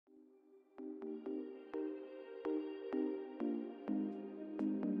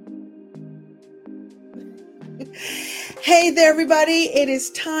Hey there, everybody. It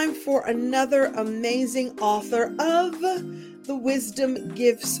is time for another amazing author of the Wisdom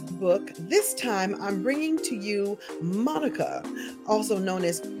Gifts book. This time I'm bringing to you Monica, also known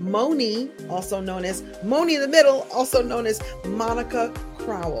as Moni, also known as Moni in the Middle, also known as Monica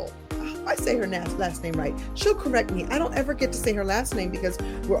Crowell. I say her last name right. She'll correct me. I don't ever get to say her last name because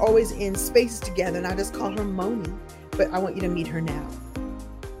we're always in spaces together and I just call her Moni. But I want you to meet her now.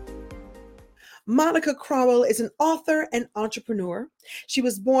 Monica Crowell is an author and entrepreneur. She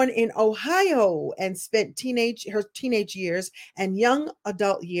was born in Ohio and spent her teenage years and young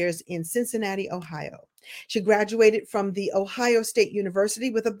adult years in Cincinnati, Ohio. She graduated from the Ohio State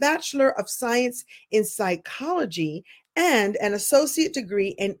University with a Bachelor of Science in Psychology and an associate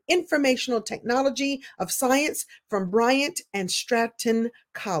degree in Informational Technology of Science from Bryant and Stratton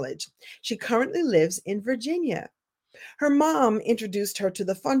College. She currently lives in Virginia. Her mom introduced her to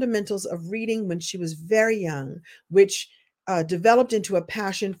the fundamentals of reading when she was very young, which developed into a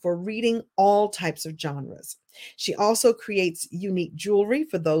passion for reading all types of genres. She also creates unique jewelry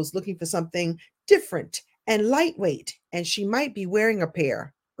for those looking for something different and lightweight, and she might be wearing a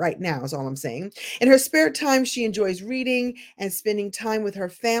pair right now, is all I'm saying. In her spare time, she enjoys reading and spending time with her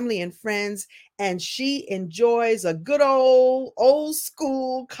family and friends, and she enjoys a good old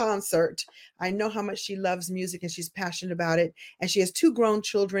school concert. I know how much she loves music and she's passionate about it, and she has two grown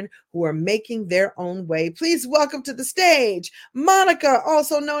children who are making their own way. Please welcome to the stage, Monica,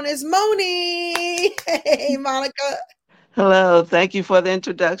 also known as Moni. Hey, Monica. Hello, thank you for the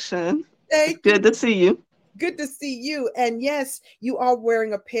introduction. It's Thank you. good to see you. Good to see you. And yes, you are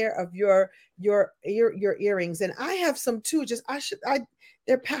wearing a pair of your earrings, and I have some too.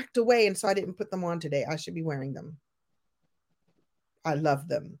 They're packed away, and so I didn't put them on today. I should be wearing them. I love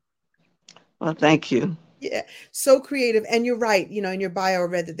them. Well, thank you. Yeah, so creative. And you're right. In your bio, I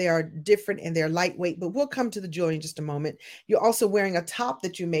read that they are different and they're lightweight, but we'll come to the jewelry in just a moment. You're also wearing a top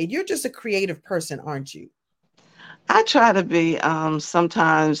that you made. You're just a creative person, aren't you? I try to be,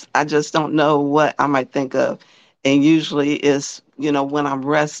 sometimes I just don't know what I might think of. And usually it's, when I'm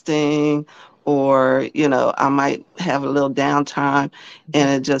resting or, I might have a little downtime and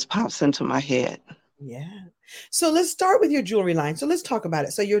Yeah. it just pops into my head. Yeah. So let's start with your jewelry line. So let's talk about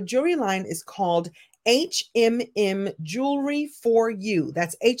it. So your jewelry line is called HMM Jewelry for You.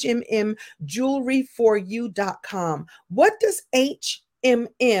 That's HMMJewelryForYou.com. What does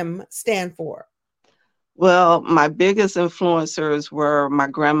HMM stand for? Well, my biggest influencers were my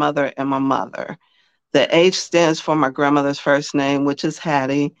grandmother and my mother. The H stands for my grandmother's first name, which is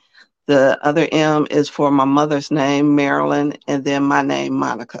Hattie. The other M is for my mother's name, Marilyn, and then my name,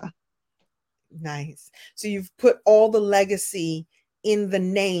 Monica. Nice. So you've put all the legacy in the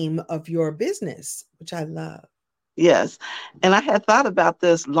name of your business, which I love. Yes. And I had thought about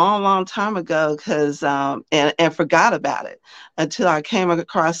this long, long time ago because, and forgot about it until I came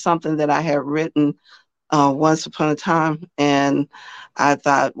across something that I had written once upon a time. And I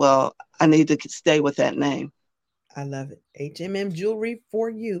thought, well, I need to stay with that name. I love it. HMM Jewelry for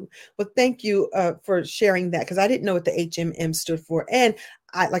You. Well, thank you for sharing that because I didn't know what the HMM stood for. And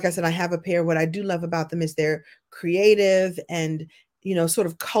like I said, I have a pair. What I do love about them is they're creative and sort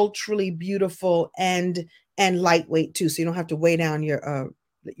of culturally beautiful and lightweight too. So you don't have to weigh down your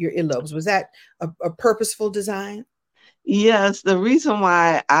earlobes. Was that a purposeful design? Yes, the reason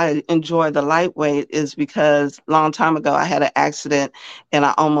why I enjoy the lightweight is because long time ago I had an accident and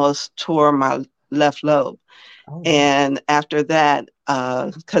I almost tore my left lobe. Oh wow. And after that,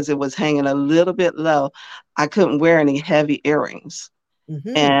 because it was hanging a little bit low, I couldn't wear any heavy earrings.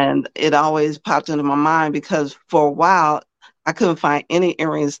 Mm-hmm. And it always popped into my mind because for a while I couldn't find any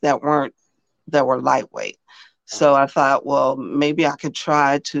earrings that were lightweight. So I thought, well, maybe I could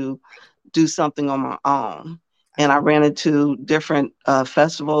try to do something on my own. And I ran into different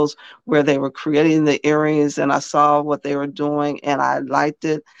festivals where they were creating the earrings, and I saw what they were doing, and I liked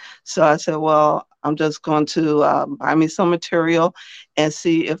it. So I said, well, I'm just going to buy me some material and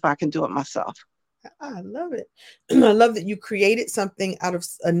see if I can do it myself. I love it. I love that you created something out of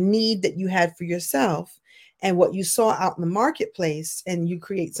a need that you had for yourself and what you saw out in the marketplace, and you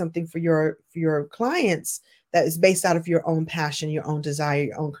create something for your clients that is based out of your own passion, your own desire,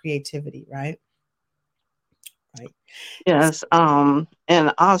 your own creativity, right? Right. Yes. And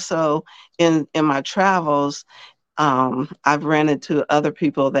also in my travels, I've ran into other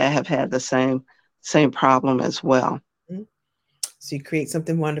people that have had the same problem as well. Mhm. So you create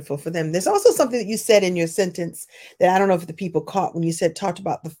something wonderful for them. There's also something that you said in your sentence that I don't know if the people caught when you talked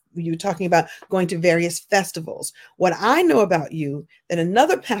about you were talking about going to various festivals. What I know about you, that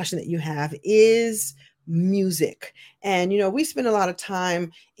another passion that you have is music. And, we spent a lot of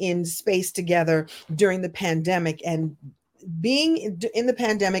time in space together during the pandemic, and being in the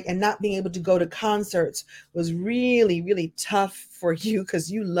pandemic and not being able to go to concerts was really, really tough for you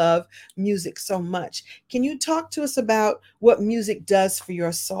because you love music so much. Can you talk to us about what music does for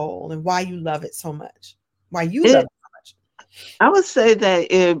your soul and why you love it so much? Why you love It, it so much? I would say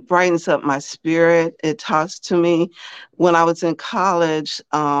that it brightens up my spirit. It talks to me. When I was in college,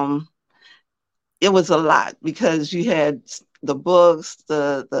 it was a lot because you had the books,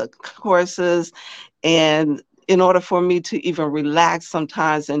 the courses, and in order for me to even relax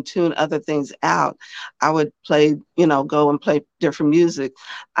sometimes and tune other things out, I would play, go and play different music.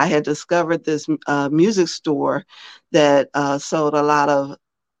 I had discovered this music store that sold a lot of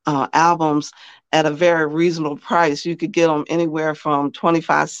albums at a very reasonable price. You could get them anywhere from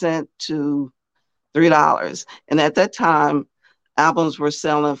 25 cents to $3. And at that time, albums were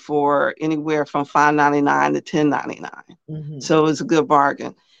selling for anywhere from $5.99 to $10.99. Mm-hmm. So it was a good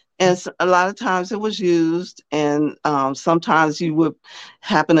bargain. And a lot of times it was used, and sometimes you would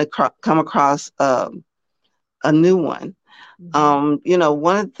happen to come across a new one. One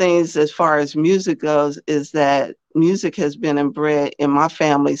of the things as far as music goes is that music has been inbred in my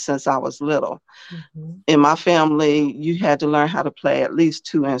family since I was little. Mm-hmm. In my family, you had to learn how to play at least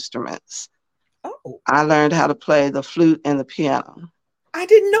two instruments. Oh, I learned how to play the flute and the piano. I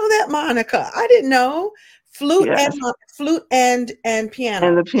didn't know that, Monica. I didn't know Yes, flute and and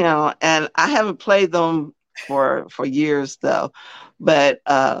piano. the piano. And I haven't played them for years though. But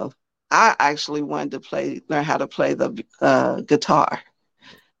I actually wanted to learn how to play the guitar.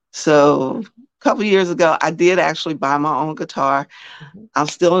 So a couple years ago, I did actually buy my own guitar. Mm-hmm. I'm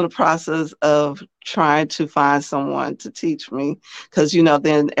still in the process of trying to find someone to teach me because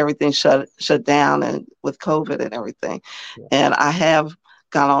then everything shut down and with COVID and everything. Yeah. And I have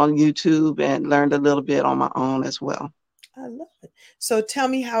gone on YouTube and learned a little bit on my own as well. I love it. So tell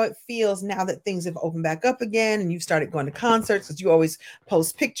me how it feels now that things have opened back up again and you've started going to concerts, because you always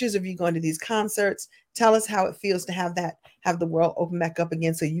post pictures of you going to these concerts. Tell us how it feels to have the world open back up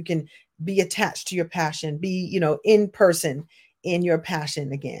again so you can be attached to your passion, be, in person in your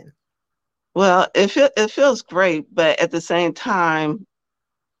passion again. Well, it feels great, but at the same time,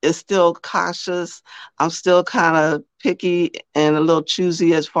 it's still cautious. I'm still kind of picky and a little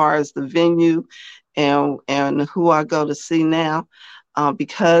choosy as far as the venue and who I go to see now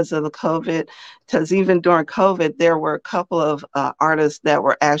because of the COVID. Because even during COVID, there were a couple of artists that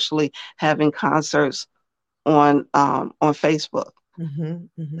were actually having concerts on Facebook.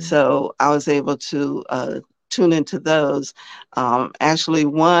 Mm-hmm, mm-hmm. So I was able to tune into those. Actually,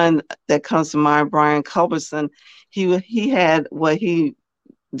 one that comes to mind, Brian Culberson, he had what he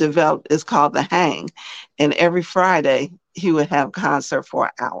developed is called the Hang, and every Friday he would have a concert for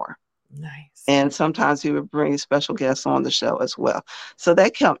an hour. Nice. And sometimes he would bring special guests on the show as well. So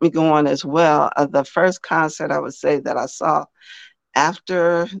that kept me going as well. The first concert I would say that I saw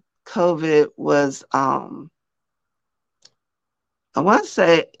after COVID was I want to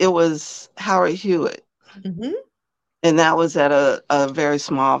say it was Howard Hewitt. Mm-hmm. And that was at a very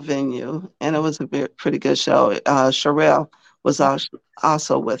small venue. And it was a pretty good show. Sherelle was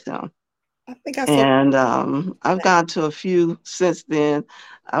also with him. I think I saw. And I've gone to a few since then.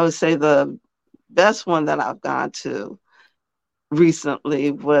 I would say the best one that I've gone to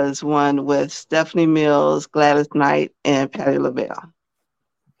recently was one with Stephanie Mills, Gladys Knight, and Patti LaBelle.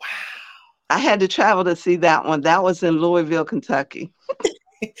 Wow. I had to travel to see that one. That was in Louisville, Kentucky.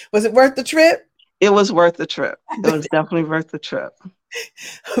 Was it worth the trip? It was worth the trip. It was definitely worth the trip.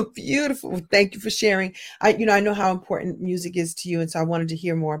 Beautiful. Thank you for sharing. I know how important music is to you, and so I wanted to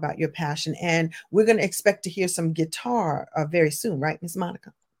hear more about your passion. And we're going to expect to hear some guitar very soon, right, Miss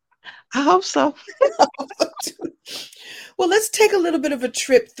Monica? I hope so. Well, let's take a little bit of a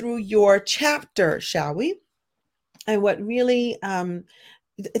trip through your chapter, shall we? And what really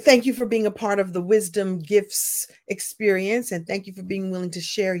thank you for being a part of the Wisdom Gifts experience, and thank you for being willing to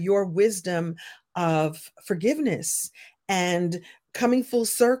share your wisdom of forgiveness and coming full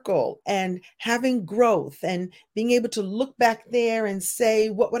circle and having growth and being able to look back there and say,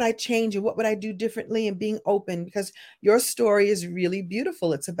 what would I change and what would I do differently, and being open, because your story is really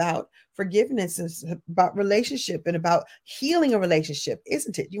beautiful. It's about forgiveness, it's about relationship and about healing a relationship,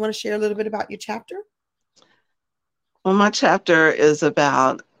 isn't it? You want to share a little bit about your chapter? Well, my chapter is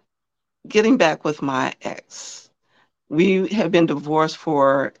about getting back with my ex. We have been divorced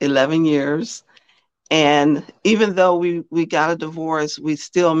for 11 years. And even though we got a divorce, we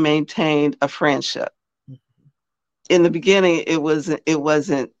still maintained a friendship. In the beginning, it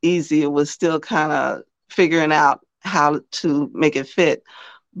wasn't easy. It was still kind of figuring out how to make it fit.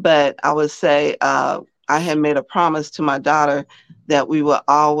 But I would say I I had made a promise to my daughter that we would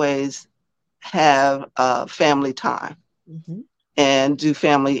always have family time Mm-hmm. and do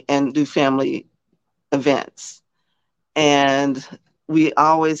family events. And we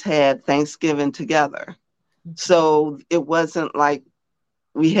always had Thanksgiving together. So it wasn't like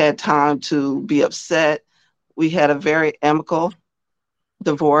we had time to be upset. We had a very amicable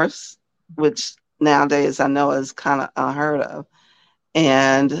divorce, which nowadays I know is kind of unheard of.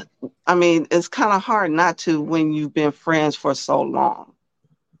 And I mean, it's kind of hard not to when you've been friends for so long.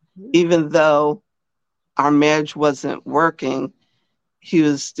 Even though our marriage wasn't working, he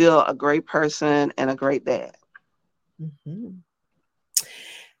was still a great person and a great dad. Mm-hmm.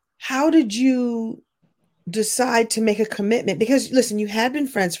 How did you decide to make a commitment? Because listen, you had been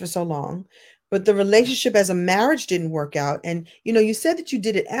friends for so long, but the relationship as a marriage didn't work out. And you said that you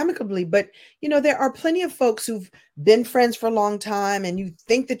did it amicably, but there are plenty of folks who've been friends for a long time, and you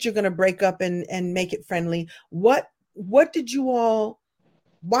think that you're going to break up and make it friendly. What did you all?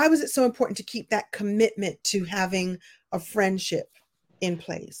 Why was it so important to keep that commitment to having a friendship in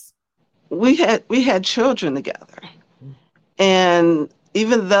place? We had children together, and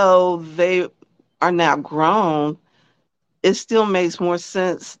even though they are now grown, it still makes more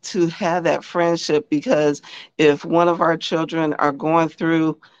sense to have that friendship, because if one of our children are going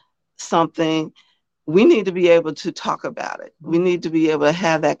through something, we need to be able to talk about it. We need to be able to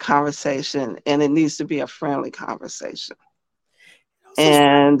have that conversation, and it needs to be a friendly conversation.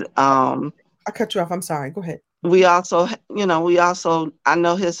 And I cut you off. I'm sorry. Go ahead. we also, I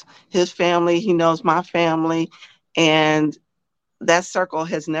know his family, he knows my family, and that circle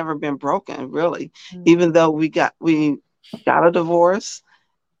has never been broken, really. Mm. Even though we got a divorce,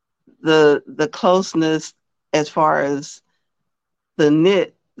 the closeness, as far as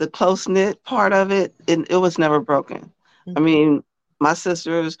the close knit part of it was never broken. Mm-hmm. I mean, my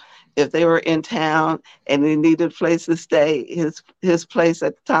sisters, if they were in town and they needed a place to stay, his place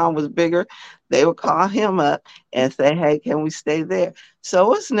at the time was bigger. They would call him up and say, "Hey, can we stay there?"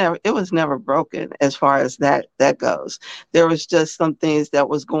 So it was never broken as far as that goes. There was just some things that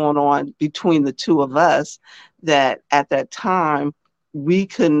was going on between the two of us that at that time we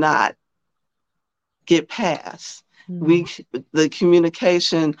could not get past. The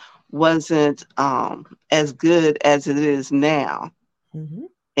communication wasn't as good as it is now. Mm-hmm.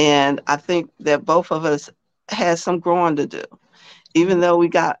 And I think that both of us had some growing to do. Even though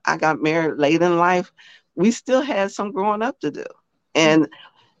I got married late in life, we still had some growing up to do. And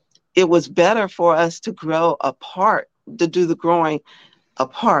it was better for us to grow apart, to do the growing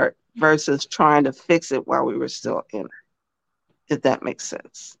apart versus trying to fix it while we were still in it, if that makes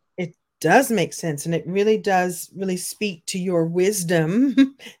sense. It does make sense, and it really does really speak to your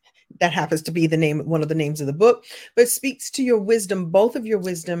wisdom. That happens to be one of the names of the book, but speaks to your wisdom, both of your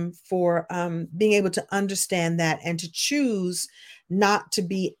wisdom, for being able to understand that and to choose not to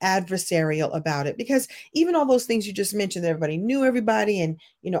be adversarial about it. Because even all those things you just mentioned, that everybody knew everybody, and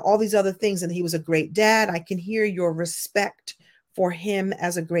all these other things, and he was a great dad. I can hear your respect for him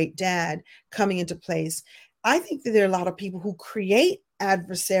as a great dad coming into place. I think that there are a lot of people who create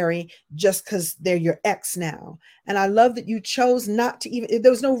adversary just because they're your ex now. And I love that you chose not to even,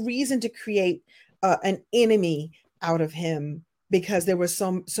 there was no reason to create an enemy out of him, because there were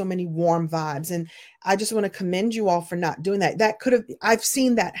so many warm vibes. And I just want to commend you all for not doing that. I've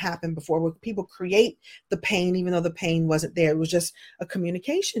seen that happen before, where people create the pain, even though the pain wasn't there. It was just a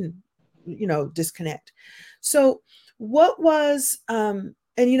communication, disconnect. So what was,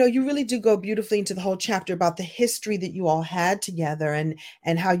 and you really do go beautifully into the whole chapter about the history that you all had together,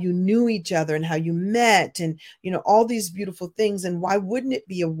 and how you knew each other and how you met, and all these beautiful things. And why wouldn't it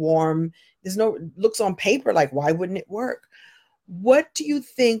be looks on paper like, why wouldn't it work? What do you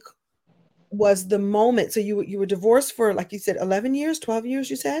think was the moment? So you were divorced for, like you said, 11 years, 12 years,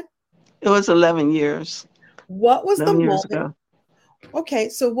 you said? It was 11 years. What was the 11 years moment? ago. Okay,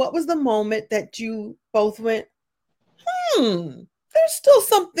 so what was the moment that you both went, there's still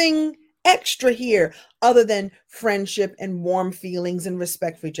something extra here other than friendship and warm feelings and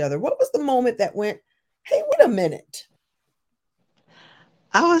respect for each other? What was the moment that went, hey, wait a minute?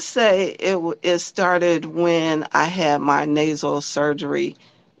 I would say it started when I had my nasal surgery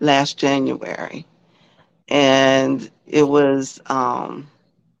last January. And it was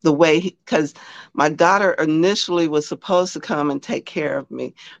the way, because my daughter initially was supposed to come and take care of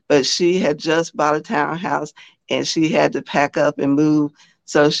me, but she had just bought a townhouse and she had to pack up and move.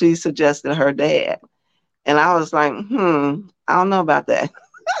 So she suggested her dad. And I was like, I don't know about that.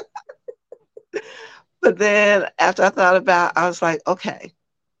 But then after I thought about it, I was like, okay,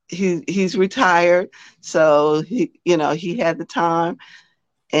 he's retired. So he had the time.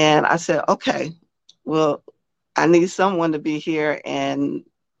 And I said, okay, well, I need someone to be here, and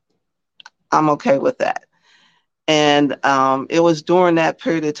I'm okay with that. And it was during that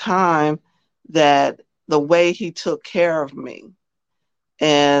period of time that the way he took care of me,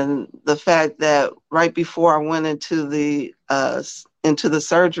 and the fact that right before I went into the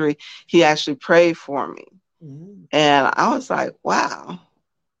surgery, he actually prayed for me, Mm. and I was like, wow,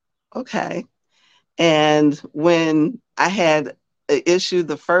 okay. And when I had an issue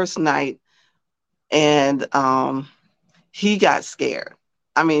the first night, and he got scared.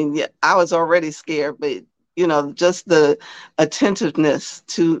 I mean, yeah, I was already scared, but just the attentiveness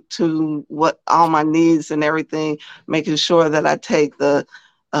to what all my needs and everything, making sure that I take the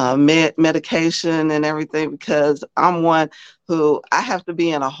medication and everything, because I'm one who I have to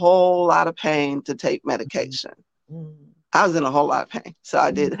be in a whole lot of pain to take medication. Mm. I was in a whole lot of pain, so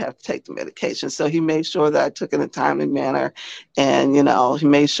I Mm. did have to take the medication. So he made sure that I took it in a timely manner, and he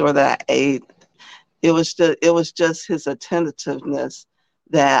made sure that I ate. It was just his attentiveness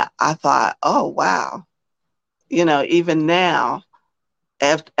that I thought, oh wow, even now,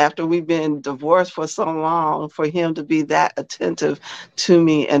 after we've been divorced for so long, for him to be that attentive to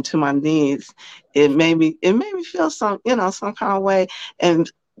me and to my needs, it made me feel some kind of way.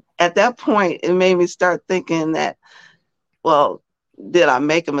 And at that point, it made me start thinking that, well, did I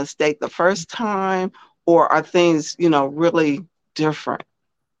make a mistake the first time, or are things really different,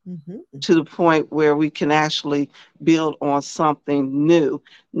 Mhm. to the point where we can actually build on something new,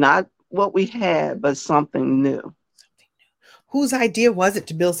 not what we had, but something new. Whose idea was it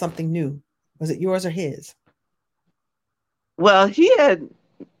to build something new? Was it yours or his? Well, he had,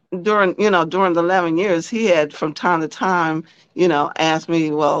 during the 11 years, he had from time to time, asked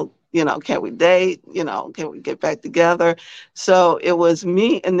me, well, can we date? Can we get back together? So it was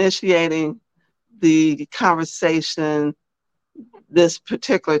me initiating the conversation this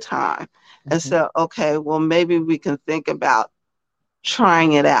particular time, and Mhm. said, okay, well, maybe we can think about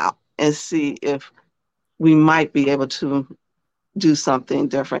trying it out and see if we might be able to do something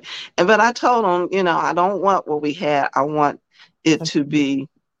different. But I told him, I don't want what we had. I want it to Something new. be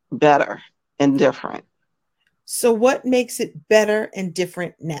better and different. So, what makes it better and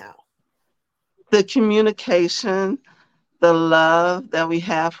different now? The communication, the love that we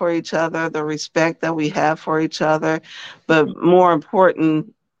have for each other, the respect that we have for each other, but more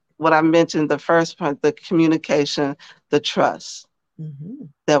important, what I mentioned the first part, the communication, the trust Mhm.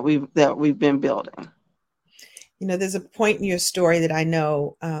 that we've been building. There's a point in your story that I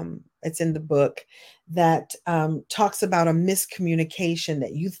know, it's in the book, that talks about a miscommunication,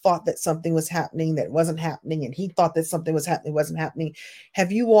 that you thought that something was happening that wasn't happening, and he thought that something was happening wasn't happening.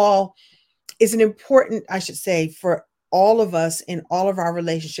 Have you all, is it important, I should say, for all of us in all of our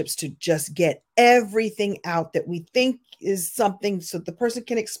relationships to just get everything out that we think is something, so the person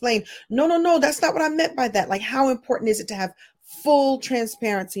can explain, no, no, no, that's not what I meant by that. Like, how important is it to have full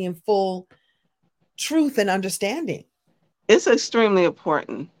transparency and full truth and understanding? It's extremely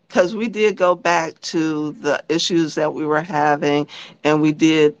important because we did go back to the issues that we were having, and we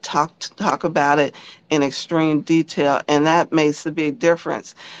did talk about it in extreme detail, and that makes a big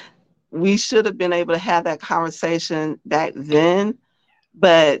difference. We should have been able to have that conversation back then,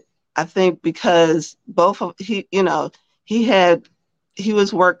 but I think because both of he had he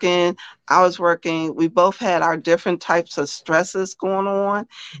was working, I was working, we both had our different types of stresses going on,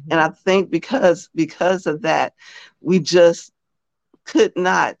 and Mhm. I think because of that, we just could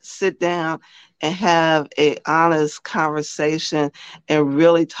not sit down and have a honest conversation and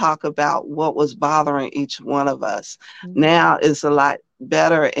really talk about what was bothering each one of us. Mhm. Now it's a lot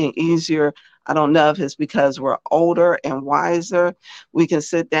better and easier. I don't know if it's because we're older and wiser. We can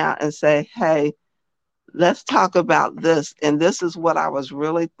sit down and say, hey, let's talk about this. And this is what I was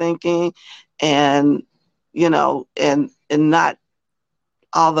really thinking. And, and not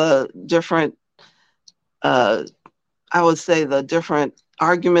all the different, uh, I would say, the different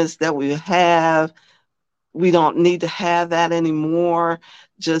arguments that we have. We don't need to have that anymore.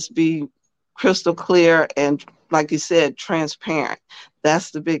 Just be crystal clear and, like you said, transparent.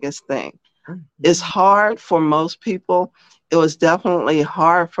 That's the biggest thing. It's Mhm. hard for most people. It was definitely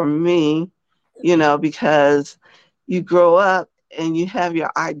hard for me, because you grow up and you have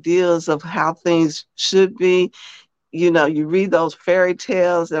your ideas of how things should be. You read those fairy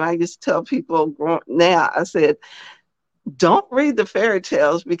tales, and I used to tell people now, I said, don't read the fairy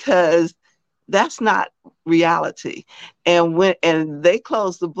tales because that's not reality. And they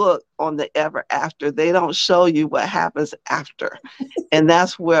close the book on the ever after. They don't show you what happens after. And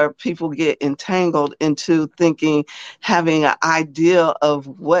that's where people get entangled into thinking, having an idea of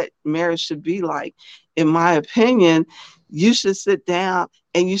what marriage should be like. In my opinion, you should sit down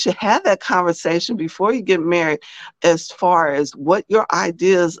and you should have that conversation before you get married, as far as what your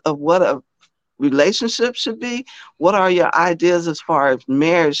ideas of what a relationship should be. What are your ideas as far as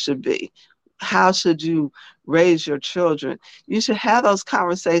marriage should be? How should you raise your children? You should have those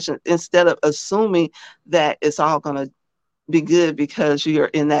conversations instead of assuming that it's all going to be good because you're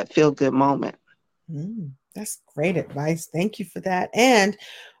in that feel good moment. That's great advice. Thank you for that. And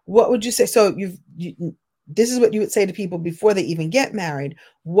what would you say? So this is what you would say to people before they even get married.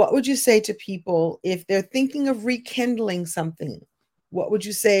 What would you say to people if they're thinking of rekindling something? What would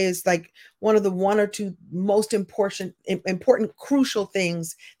you say is like one of the one or two most important, crucial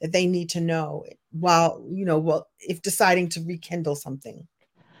things that they need to know while, if deciding to rekindle something?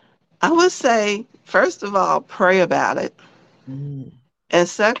 I would say, first of all, pray about it. And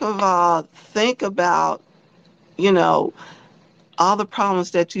second of all, think about, all the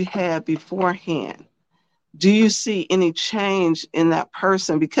problems that you had beforehand. Do you see any change in that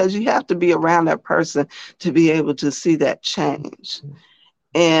person? Because you have to be around that person to be able to see that change.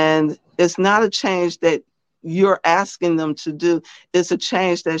 And it's not a change that you're asking them to do. It's a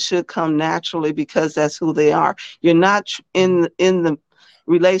change that should come naturally because that's who they are. You're not in the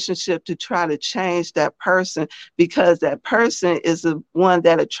relationship to try to change that person, because that person is the one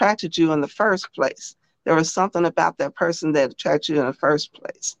that attracted you in the first place. There was something about that person that attracted you in the first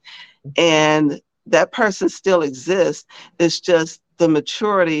place. And that person still exists. It's just the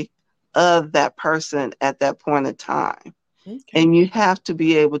maturity of that person at that point in time. Okay. And you have to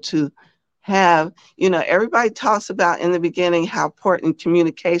be able to have, everybody talks about in the beginning how important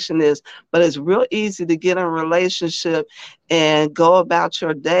communication is, but it's real easy to get in a relationship and go about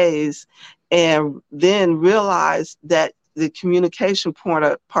your days and then realize that the communication part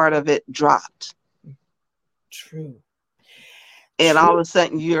of it dropped. True. And all of a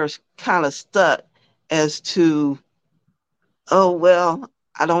sudden you're kind of stuck as to, oh, well,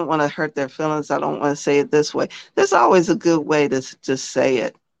 I don't want to hurt their feelings. I don't want to say it this way. There's always a good way to just say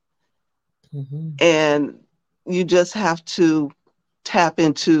it. And you just have to tap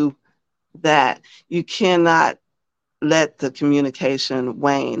into that. You cannot let the communication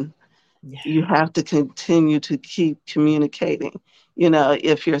wane. Yeah. You have to continue to keep communicating.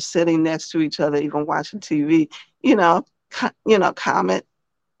 If you're sitting next to each other, even watching TV, comment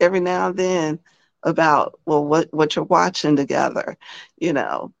every now and then about, well, what you're watching together,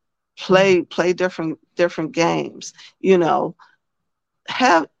 play different games,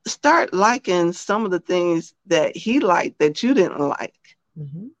 start liking some of the things that he liked that you didn't like.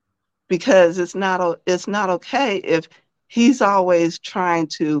 Because it's not okay if he's always trying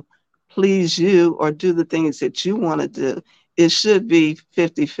to please you or do the things that you want to do. It should be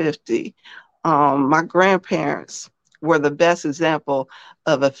 50-50. My grandparents were the best example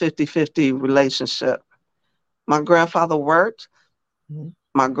of a 50-50 relationship. My grandfather worked.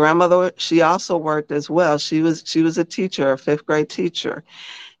 My grandmother, she also worked as well. She was a teacher, a 5th grade teacher.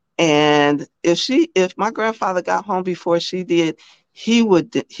 And if my grandfather got home before she did, he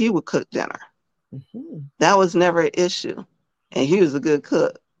would cook dinner. That was never an issue. And he was a good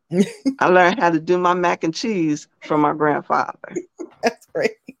cook. I learned how to do my mac and cheese from my grandfather. That's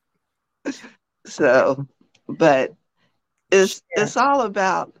great. So, but it's all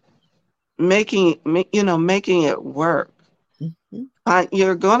about making it work.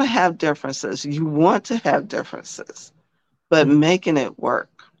 You're going to have differences. You want to have differences, but making it work.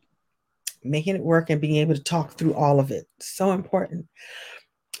 Making it work and being able to talk through all of it. So important.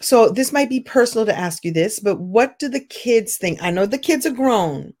 So this might be personal to ask you this, but what do the kids think? I know the kids are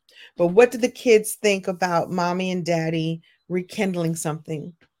grown, but what do the kids think about mommy and daddy rekindling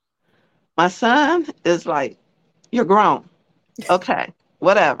something? My son is like, you're grown. Okay,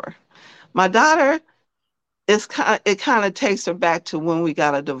 whatever. My daughter, it kind of takes her back to when we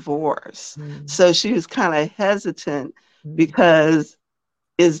got a divorce. So she was kind of hesitant because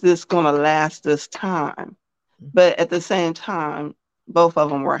is this going to last this time? But at the same time, both of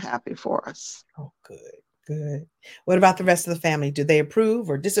them were happy for us. Oh, good. What about the rest of the family? Do they approve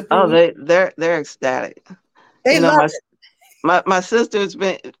or disapprove? Oh, they're ecstatic. They love it. My sister's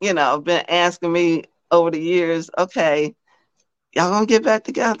been asking me over the years, okay, y'all gonna get back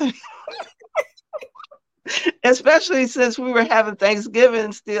together? Especially since we were having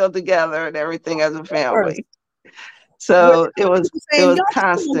Thanksgiving still together and everything as a family. So it was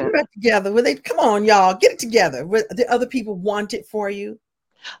constant. Get together. Well, come on, y'all, get it together. The other people want it for you?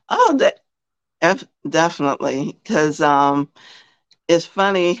 Oh, definitely. Because it's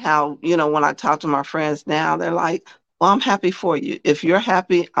funny how, when I talk to my friends now, they're like, well, I'm happy for you. If you're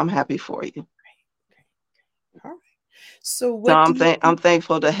happy, I'm happy for you. All right. So I'm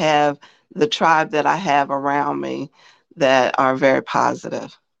thankful to have the tribe that I have around me that are very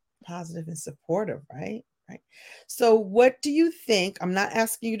positive. Positive and supportive, right? Right. So what do you think? I'm not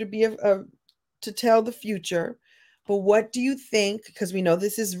asking you to be to tell the future, but what do you think? Because we know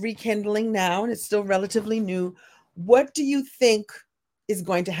this is rekindling now and it's still relatively new. What do you think is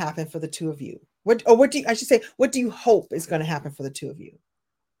going to happen for the two of you? What do you, I should say, what do you hope is going to happen for the two of you?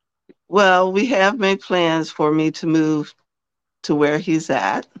 Well, we have made plans for me to move to where he's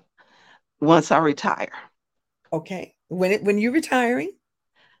at once I retire. Okay. When you're retiring?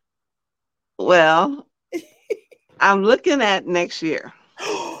 Well, I'm looking at next year.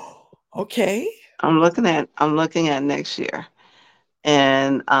 Okay. I'm looking at next year.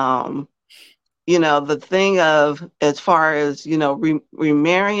 And the thing of as far as,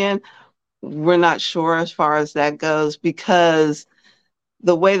 remarrying, we're not sure as far as that goes because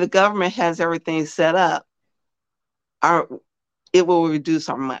the way the government has everything set up, our it will reduce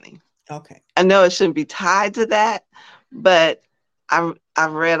our money. Okay. I know it shouldn't be tied to that, but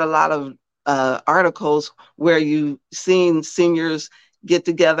I've read a lot of articles where you've seen seniors get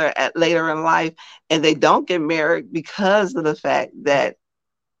together at later in life and they don't get married because of the fact that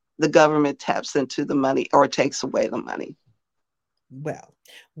the government taps into the money or takes away the money. Well,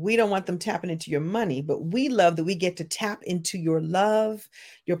 we don't want them tapping into your money, but we love that we get to tap into your love,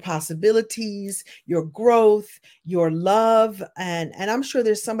 your possibilities, your growth, your love. And I'm sure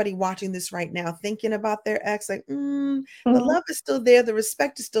there's somebody watching this right now thinking about their ex, like, the Mhm. love is still there, the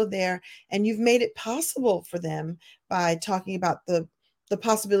respect is still there, and you've made it possible for them by talking about the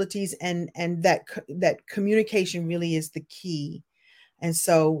possibilities and that communication really is the key. And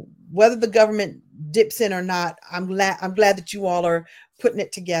so whether the government dips in or not, I'm glad that you all are putting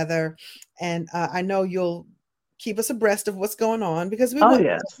it together. And I know you'll keep us abreast of what's going on because we Oh, want,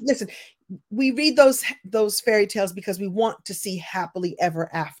 yes. listen, we read those fairy tales because we want to see happily ever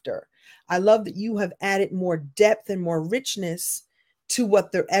after. I love that you have added more depth and more richness to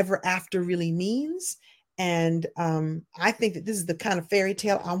what the ever after really means. And I think that this is the kind of fairy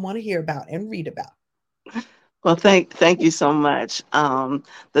tale I want to hear about and read about. Well, thank you so much.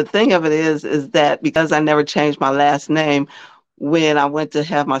 The thing of it is that because I never changed my last name when I went to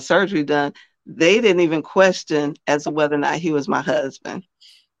have my surgery done, they didn't even question as to whether or not he was my husband.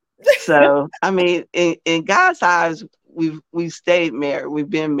 So, I mean, in God's eyes, we've stayed married. We've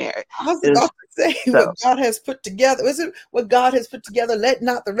been married. I was Is about to say what so. God has put together. Is it what God has put together? Let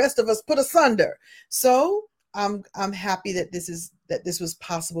not the rest of us put asunder. So I'm happy that this was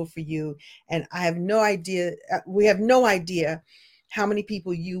possible for you. And I have no idea. We have no idea how many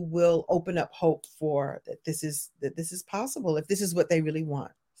people you will open up hope for that this is possible if this is what they really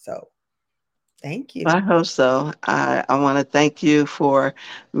want. So thank you. I hope so. I want to thank you for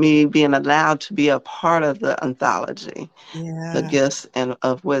me being allowed to be a part of the anthology, The Yeah. Gifts and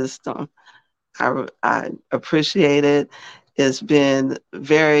of Wisdom. I appreciate it. It's been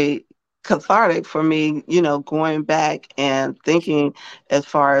very cathartic for me, going back and thinking as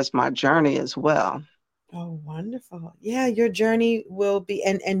far as my journey as well. Oh, wonderful. Yeah, your journey will be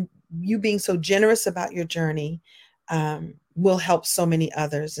and you being so generous about your journey will help so many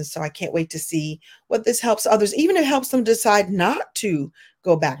others. And so I can't wait to see what this helps others, even if it helps them decide not to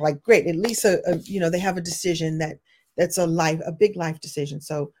go back. Like, great, at least they have a decision that's a big life decision.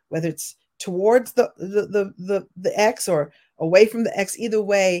 So whether it's towards the ex or away from the ex, either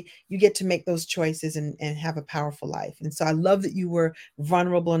way, you get to make those choices and have a powerful life. And so I love that you were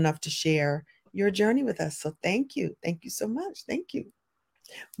vulnerable enough to share your journey with us. So thank you. Thank you so much. Thank you.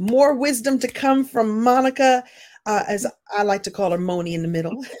 More wisdom to come from Monica, as I like to call her, Moni in the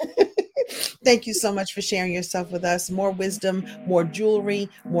middle. Thank you so much for sharing yourself with us. More wisdom, more jewelry,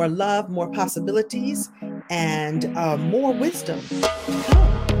 more love, more possibilities, and more wisdom to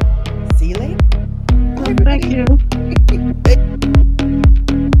come. See you later. Bye, Thank everybody. you. Thank